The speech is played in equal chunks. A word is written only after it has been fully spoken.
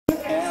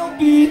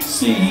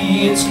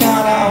See, it's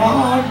kinda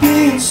hard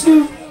being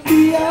Snoop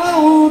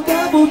D-O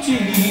double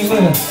G.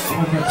 Well,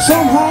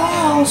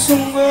 somehow,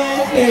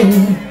 someway,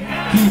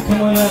 keep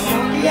coming up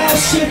funky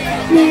ass shit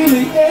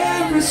nearly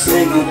every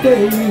single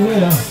day.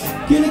 Well,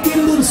 gonna get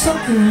a little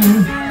something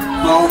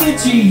for the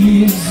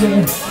G's.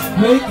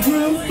 Make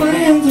room,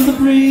 friends, and the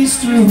breeze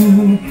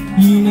through.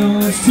 You know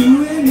it's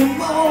 2 in the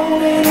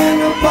morning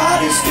and the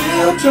body's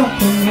still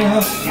jumping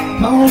out.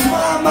 Cause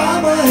my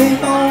mama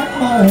ain't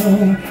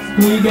home.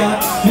 We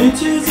got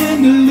bitches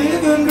in the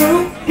living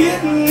room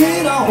getting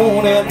it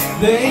on, and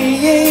they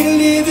ain't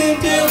living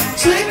till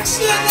 6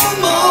 in the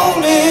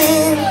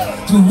morning.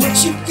 So what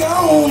you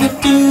gonna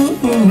do?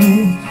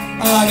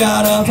 I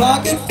got a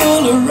pocket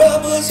full of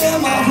rubbers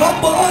and my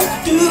homeboys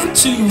do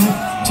too.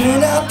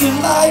 Turn out the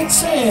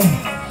lights and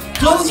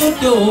close the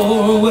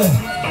door.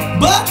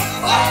 But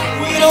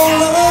we don't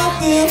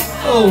love them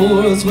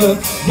whores. We're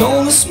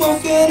gonna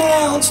smoke an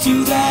ounce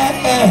to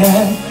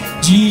that.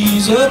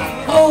 Jesus,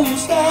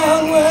 holds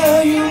down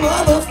where you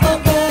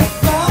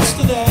motherfucking bounce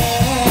to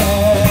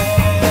that.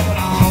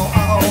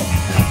 Oh.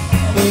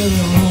 We're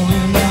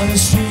rolling down the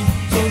street,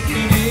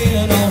 soaking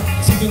in on,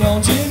 sipping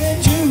on gin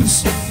and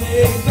juice.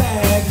 Lay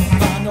back,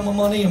 mind on my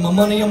money and my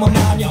money on my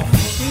mind, y'all.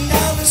 Walking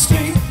down the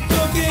street,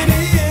 soaking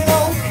in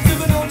on,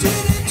 sipping on gin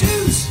and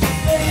juice.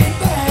 Lay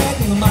back,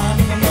 my mind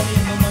on my money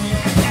and my money on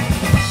my mind.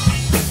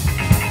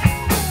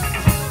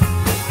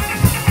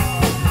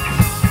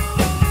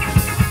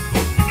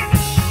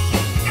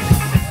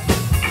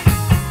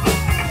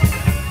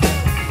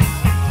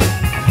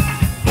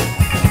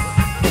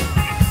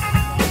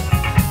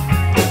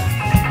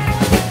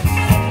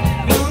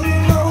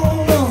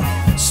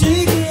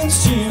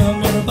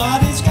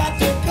 Everybody's got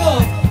their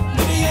cup,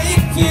 but he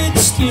ain't fit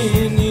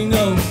skin, you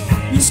know.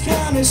 This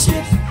kind of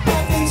shit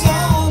happens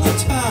all the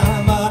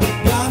time. I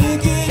gotta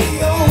get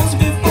yours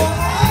before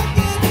I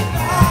get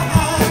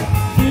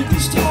mine. With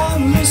this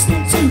time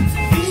listening to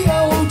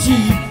B.O.G.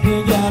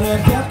 They got a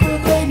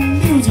captivating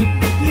music,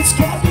 it's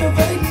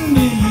captivating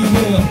me.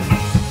 Well,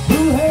 who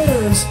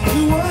hears the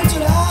words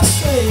that I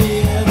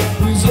say?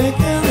 Who's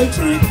taking a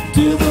trip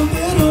to the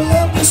middle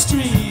of the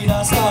street?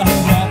 I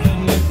started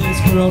rapping with this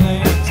girl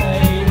named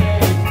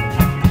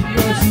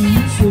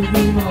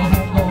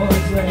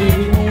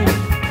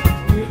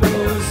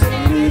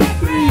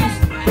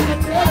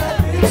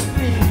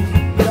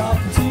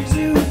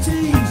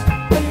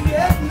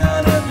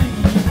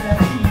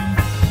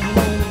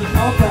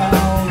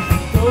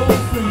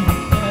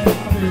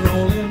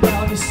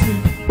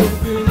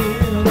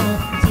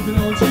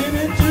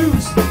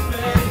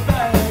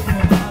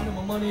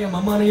my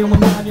money on my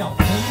mind, y'all.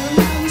 Running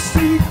down the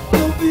street,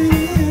 looking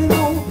in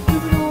on,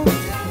 living on the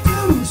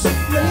juice.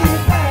 Lay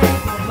it back,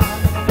 my mind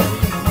on my money, my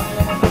money on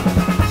my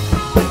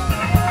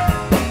mind.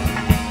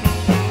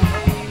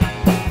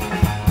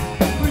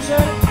 Appreciate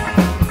it.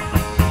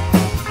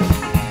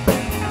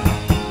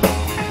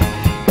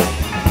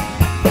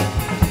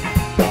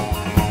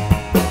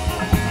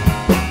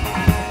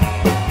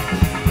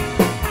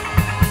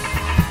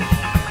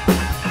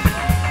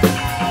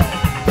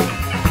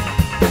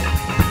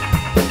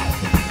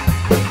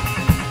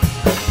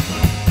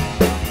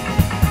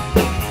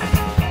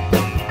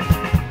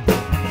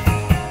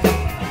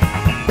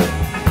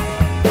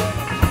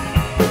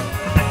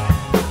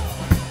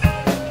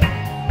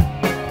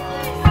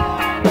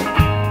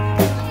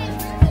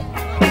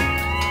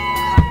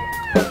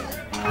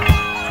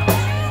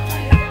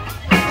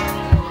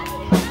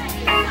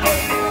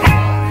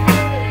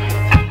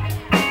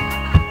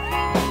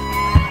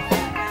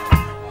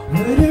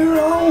 Later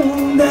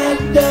on that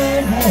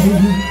day,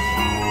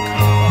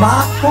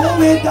 my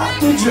homie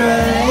Dr.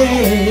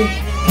 Dre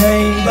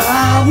came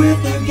by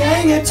with a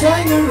gang of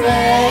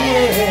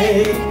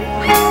Tangeray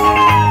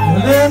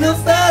and a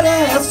fat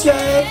ass J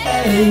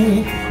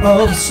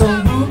of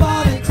some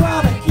bubonic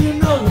chronic, you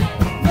know,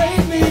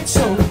 made me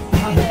choke. I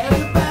had to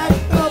back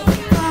up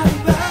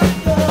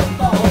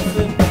off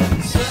and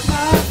set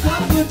my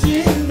cup of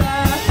gin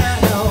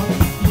down.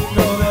 You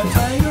know that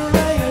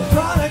Tangeray and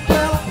chronic,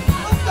 well,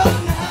 I'm up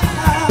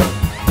now.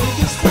 Think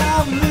it's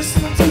time to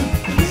listen to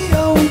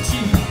B.O.G.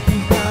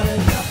 He's got a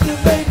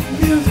captivating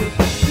music,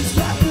 it's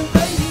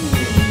captivating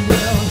me.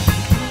 Well,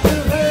 who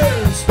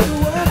hears the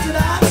words that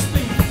I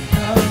speak?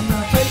 Now when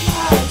I take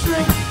my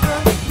drink,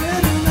 I'm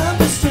middle of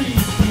the street.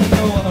 You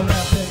know I'm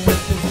rapping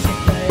with this chick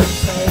named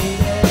Sadie.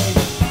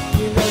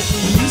 You know she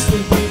used to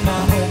be my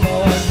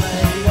homeboy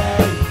lady.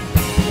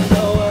 You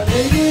know at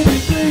 80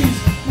 degrees,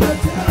 we'll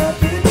tear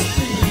up its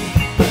feet.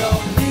 Well,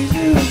 these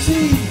new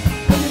teeth,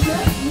 and you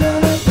get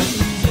none of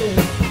these, yeah.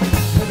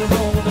 Never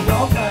roll with a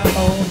dog pound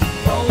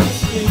on the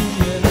street,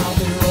 and I'll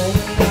be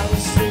rolling down the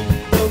street,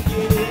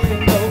 looking in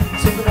low,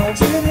 sipping on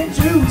gin and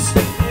juice.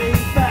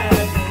 Ain't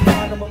bad,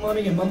 mind on my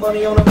money and my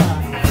money on a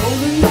mind.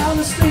 Rolling down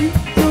the street,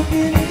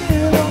 looking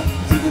in low,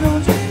 sipping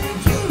on gin and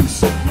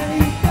juice.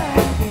 Ain't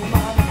bad, mind on my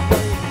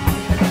money.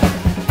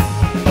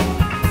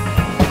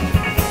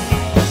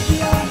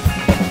 Yeah.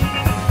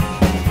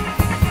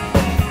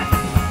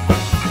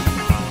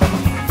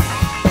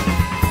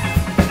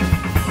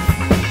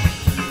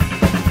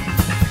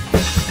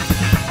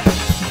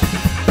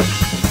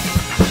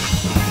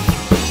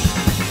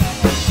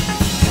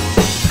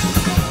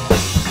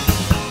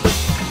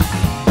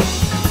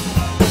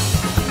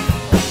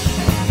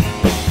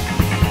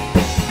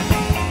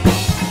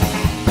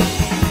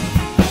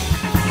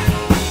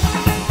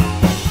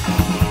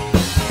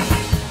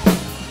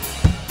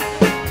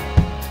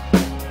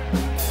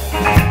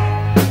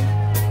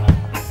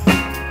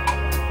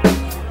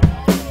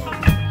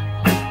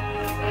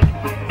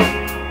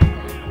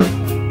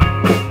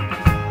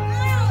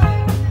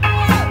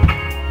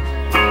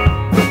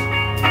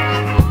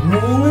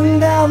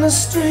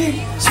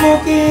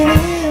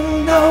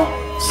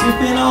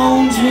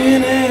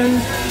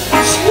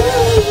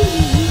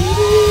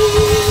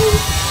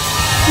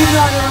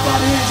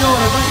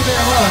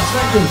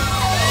 you.